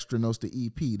Extra Notes, the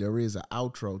EP. There is an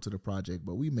outro to the project,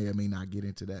 but we may or may not get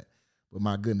into that. But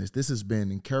my goodness, this has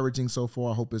been encouraging so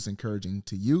far. I hope it's encouraging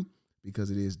to you,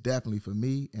 because it is definitely for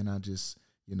me. And I just,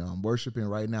 I'm worshiping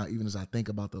right now, even as I think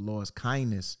about the Lord's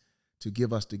kindness to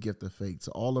give us the gift of faith.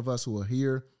 So all of us who are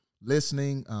here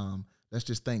listening, let's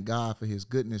just thank God for his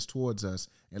goodness towards us.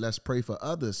 And let's pray for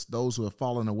others, those who have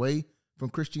fallen away from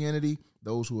Christianity,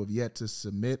 those who have yet to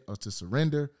submit or to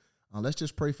surrender. Let's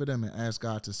just pray for them and ask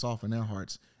God to soften their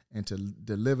hearts and to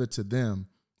deliver to them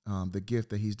the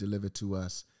gift that he's delivered to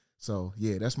us. So,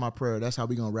 yeah, that's my prayer. That's how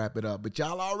we're going to wrap it up. But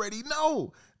y'all already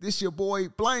know, this your boy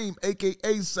Blame,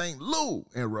 a.k.a. St. Lou.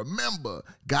 And remember,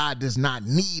 God does not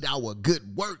need our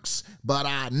good works, but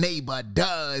our neighbor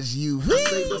does. You.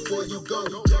 Before you go,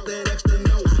 that extra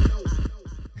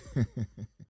note.